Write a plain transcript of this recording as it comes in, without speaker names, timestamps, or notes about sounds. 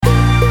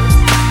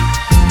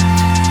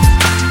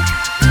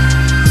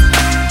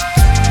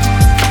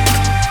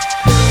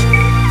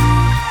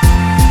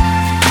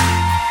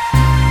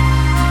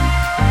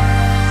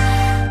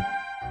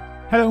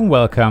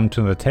welcome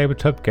to the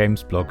Tabletop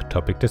Games blog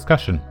topic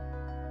discussion.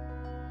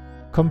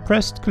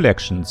 Compressed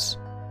collections.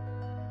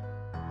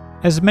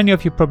 As many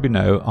of you probably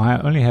know, I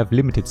only have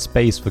limited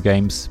space for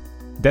games.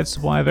 That's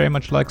why I very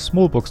much like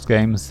small box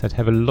games that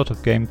have a lot of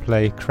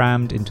gameplay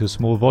crammed into a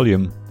small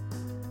volume.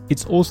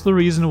 It's also the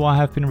reason why I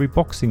have been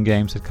reboxing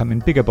games that come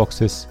in bigger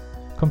boxes,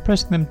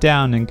 compressing them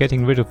down and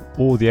getting rid of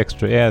all the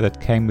extra air that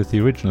came with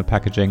the original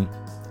packaging.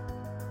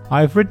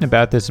 I have written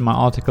about this in my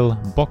article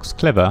Box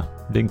Clever,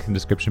 link in the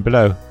description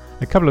below,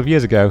 a couple of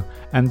years ago,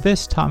 and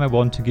this time I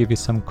want to give you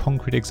some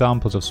concrete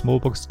examples of small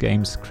box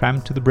games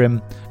crammed to the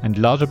brim and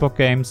larger box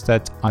games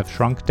that I've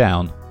shrunk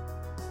down.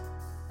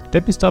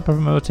 Let me start by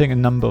promoting a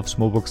number of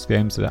small box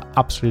games that I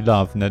absolutely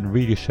love and that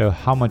really show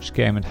how much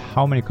game and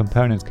how many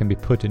components can be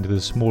put into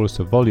the smallest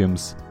of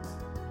volumes.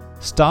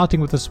 Starting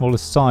with the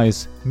smallest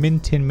size, Min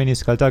Tin Mini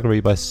Skullduggery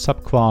by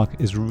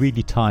Subquark is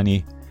really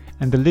tiny,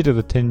 and the lid of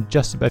the tin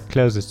just about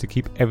closes to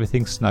keep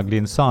everything snugly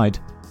inside.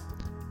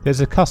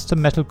 There's a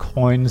custom metal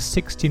coin,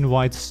 16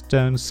 white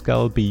stone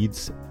skull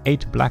beads,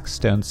 8 black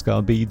stone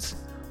skull beads,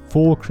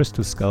 4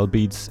 crystal skull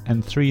beads,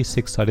 and 3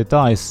 six-sided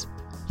dice.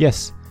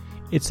 Yes,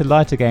 it's a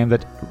lighter game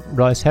that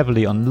relies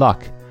heavily on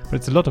luck, but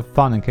it's a lot of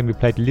fun and can be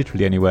played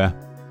literally anywhere.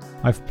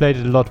 I've played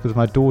it a lot with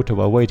my daughter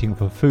while waiting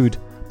for food,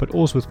 but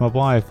also with my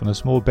wife on a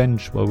small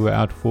bench while we were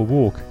out for a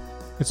walk.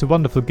 It's a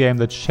wonderful game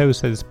that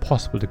shows that it's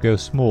possible to go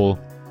small.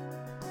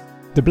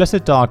 The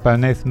Blessed Dark by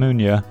Nath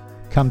Munya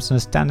comes in a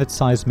standard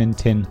size min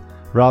tin,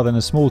 rather than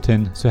a small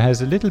tin, so it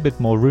has a little bit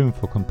more room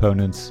for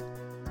components.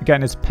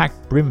 Again, it's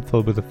packed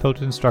brimful with a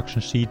photo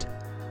instruction sheet,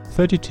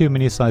 32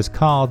 mini-sized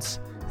cards,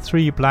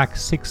 3 black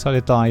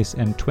six-sided dice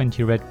and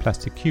 20 red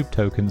plastic cube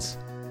tokens.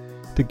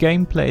 The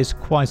gameplay is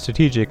quite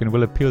strategic and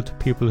will appeal to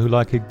people who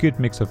like a good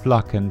mix of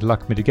luck and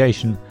luck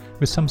mitigation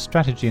with some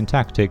strategy and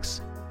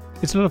tactics.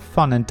 It's a lot of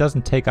fun and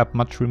doesn't take up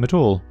much room at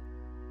all.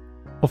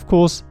 Of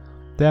course,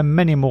 there are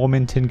many more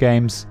min tin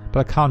games, but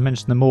I can't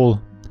mention them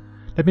all.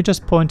 Let me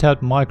just point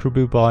out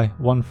Microbrew by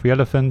One Free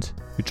Elephant,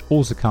 which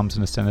also comes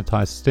in a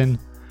standardized tin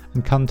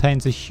and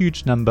contains a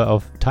huge number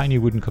of tiny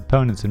wooden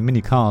components and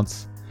mini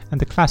cards, and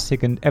the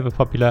classic and ever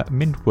popular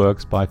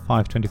Mintworks by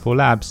 524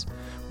 Labs,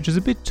 which is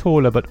a bit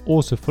taller but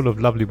also full of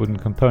lovely wooden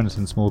components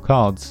and small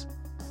cards.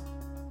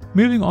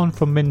 Moving on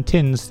from min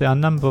tins, there are a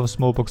number of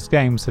small box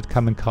games that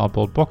come in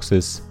cardboard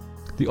boxes.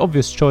 The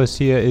obvious choice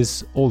here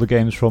is all the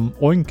games from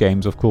Oink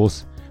Games, of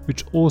course,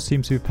 which all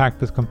seem to be packed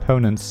with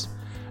components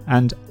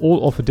and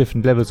all offer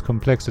different levels of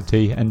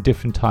complexity and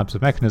different types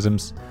of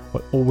mechanisms,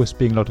 while always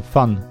being a lot of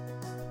fun.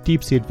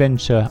 Deep Sea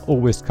Adventure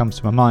always comes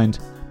to my mind,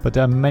 but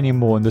there are many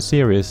more in the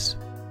series.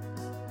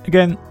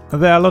 Again,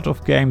 there are a lot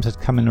of games that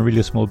come in a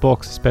really small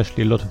box,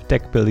 especially a lot of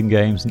deck building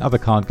games and other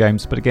card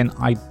games, but again,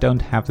 I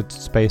don't have the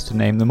space to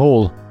name them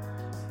all.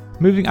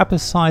 Moving up a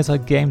size are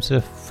games that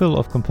are full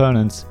of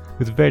components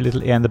with very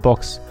little air in the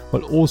box,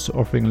 while also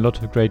offering a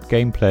lot of great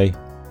gameplay.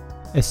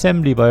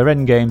 Assembly by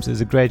Ren Games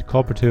is a great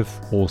cooperative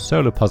or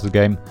solo puzzle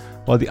game,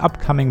 while the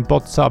upcoming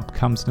Bots Up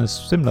comes in a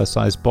similar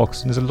sized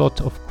box and is a lot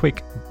of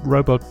quick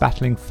robot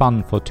battling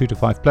fun for 2 to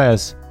 5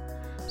 players.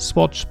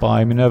 Swatch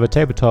by Minerva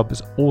Tabletop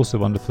is also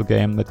a wonderful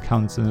game that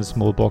comes in a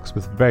small box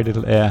with very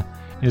little air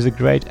and is a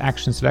great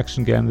action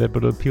selection game that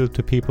will appeal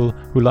to people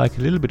who like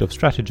a little bit of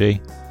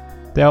strategy.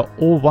 They are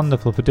all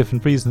wonderful for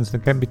different reasons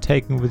and can be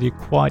taken with you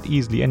quite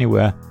easily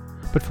anywhere,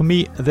 but for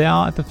me they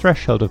are at the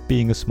threshold of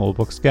being a small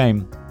box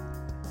game.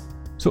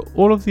 So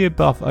all of the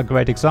above are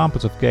great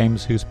examples of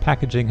games whose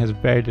packaging has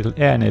very little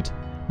air in it,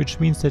 which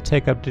means they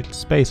take up little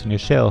space on your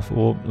shelf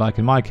or, like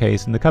in my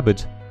case, in the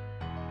cupboard.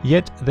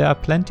 Yet there are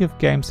plenty of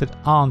games that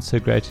aren't so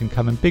great and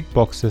come in big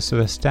boxes, so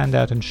they stand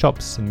out in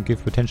shops and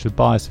give potential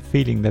buyers a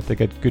feeling that they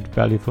get good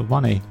value for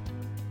money.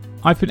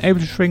 I've been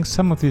able to shrink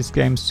some of these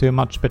games to a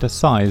much better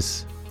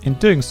size. In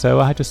doing so,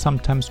 I had to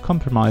sometimes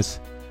compromise,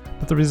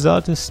 but the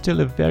result is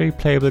still a very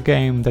playable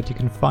game that you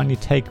can finally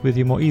take with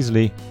you more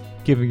easily,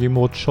 giving you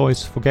more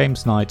choice for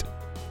games night.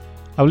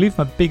 I'll leave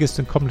my biggest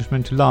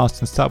accomplishment to last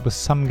and start with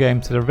some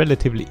games that are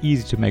relatively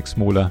easy to make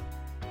smaller.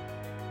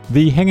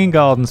 The Hanging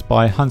Gardens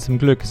by Hans im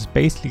Glück is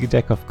basically a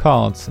deck of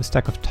cards, a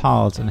stack of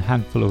tiles and a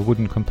handful of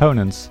wooden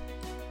components.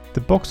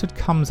 The box it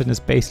comes in is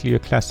basically a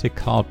classic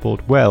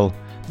cardboard well,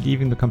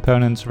 leaving the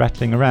components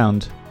rattling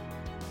around.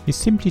 You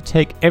simply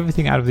take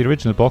everything out of the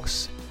original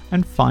box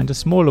and find a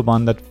smaller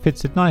one that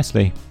fits it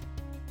nicely.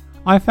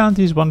 I found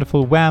these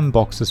wonderful Wham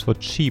boxes for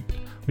cheap,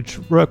 which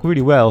work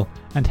really well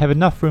and have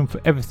enough room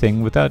for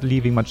everything without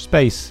leaving much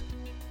space.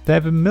 They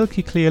have a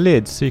milky clear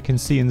lid so you can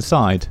see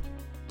inside.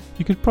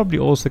 You could probably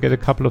also get a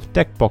couple of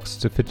deck boxes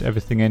to fit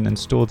everything in and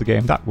store the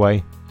game that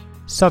way.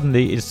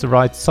 Suddenly it's the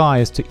right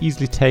size to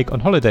easily take on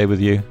holiday with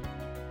you.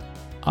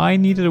 I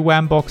needed a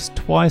Wham box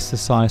twice the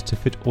size to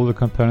fit all the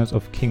components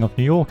of King of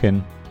New York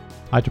in.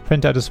 I had to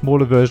print out a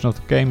smaller version of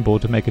the game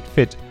board to make it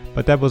fit,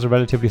 but that was a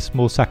relatively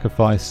small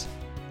sacrifice.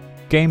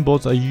 Game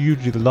boards are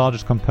usually the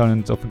largest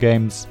components of the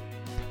games,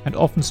 and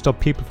often stop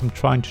people from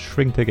trying to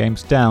shrink their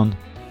games down.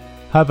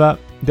 However,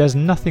 there's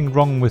nothing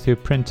wrong with you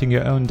printing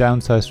your own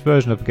downsized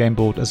version of a game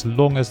board as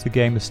long as the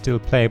game is still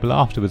playable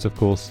afterwards, of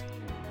course.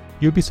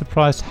 You'll be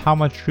surprised how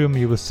much room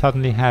you will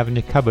suddenly have in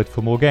your cupboard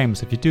for more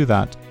games if you do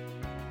that.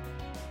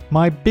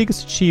 My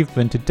biggest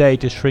achievement to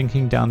date is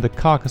shrinking down the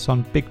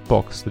Carcassonne Big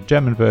Box, the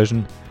German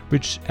version,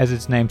 which, as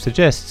its name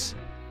suggests,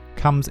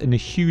 comes in a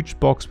huge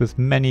box with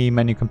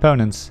many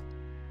components.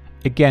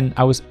 Again,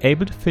 I was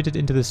able to fit it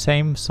into the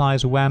same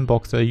size WAM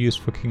box that I used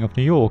for King of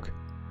New York.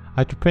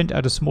 I had to print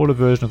out a smaller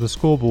version of the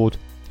scoreboard,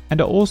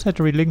 and I also had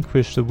to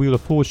relinquish the Wheel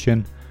of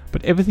Fortune,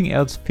 but everything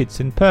else fits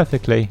in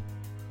perfectly.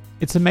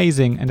 It's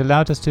amazing and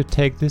allowed us to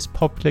take this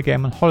popular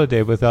game on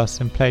holiday with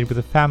us and play it with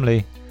the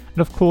family, and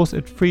of course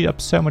it freed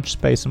up so much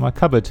space in my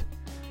cupboard.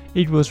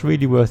 It was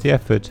really worth the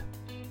effort.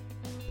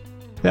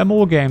 There are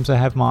more games I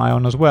have my eye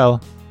on as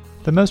well.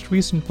 The most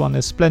recent one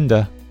is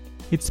Splendor.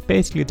 It's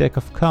basically a deck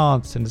of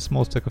cards and a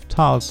small stack of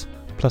tiles,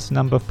 plus a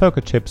number of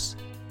poker chips.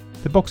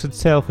 The box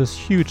itself is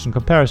huge in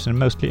comparison and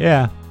mostly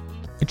air.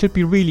 It should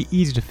be really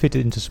easy to fit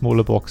it into a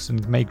smaller box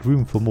and make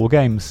room for more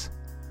games.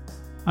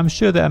 I'm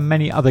sure there are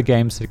many other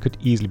games that could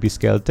easily be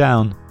scaled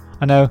down.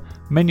 I know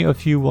many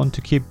of you want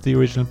to keep the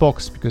original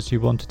box because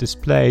you want to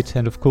display it,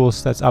 and of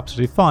course that's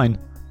absolutely fine.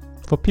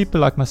 For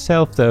people like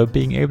myself though,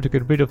 being able to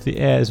get rid of the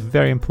air is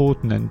very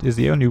important and is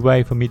the only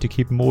way for me to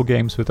keep more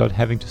games without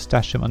having to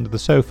stash them under the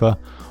sofa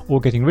or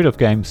getting rid of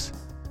games.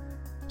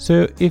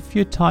 So if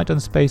you're tight on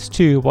space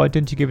too, why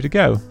don't you give it a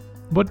go?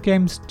 What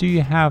games do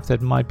you have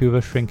that might be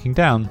worth shrinking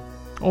down?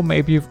 Or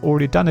maybe you've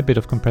already done a bit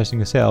of compressing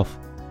yourself.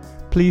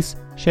 Please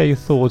share your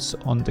thoughts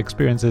on the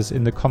experiences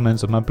in the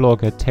comments on my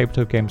blog at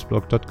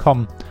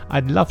tabletopgamesblog.com.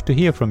 I'd love to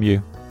hear from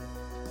you.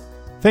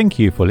 Thank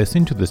you for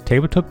listening to this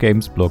Tabletop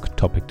Games Blog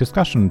topic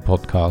discussion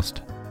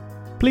podcast.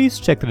 Please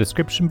check the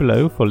description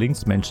below for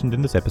links mentioned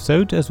in this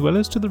episode, as well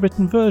as to the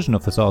written version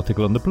of this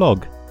article on the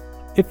blog.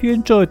 If you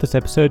enjoyed this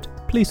episode,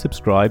 please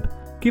subscribe,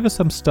 give us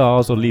some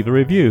stars or leave a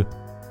review.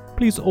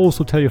 Please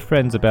also tell your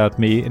friends about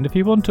me, and if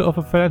you want to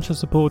offer financial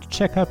support,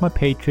 check out my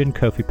Patreon and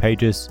Ko-fi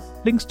pages,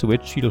 links to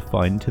which you'll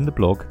find in the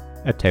blog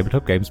at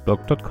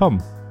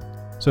tabletopgamesblog.com.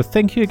 So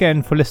thank you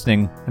again for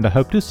listening, and I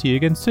hope to see you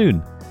again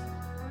soon.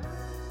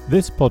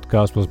 This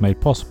podcast was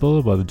made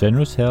possible by the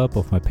generous help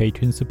of my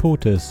Patreon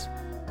supporters: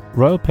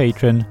 Royal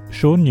Patron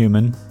Sean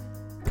Newman,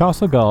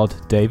 Castle Guard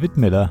David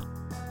Miller,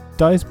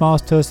 Dice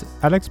Masters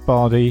Alex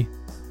Bardi,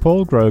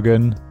 Paul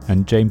Grogan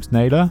and James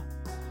Naylor,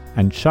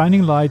 and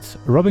Shining Lights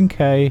Robin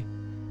Kay,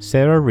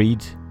 Sarah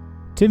Reed,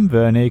 Tim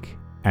Vernick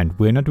and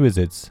We're Not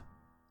Wizards.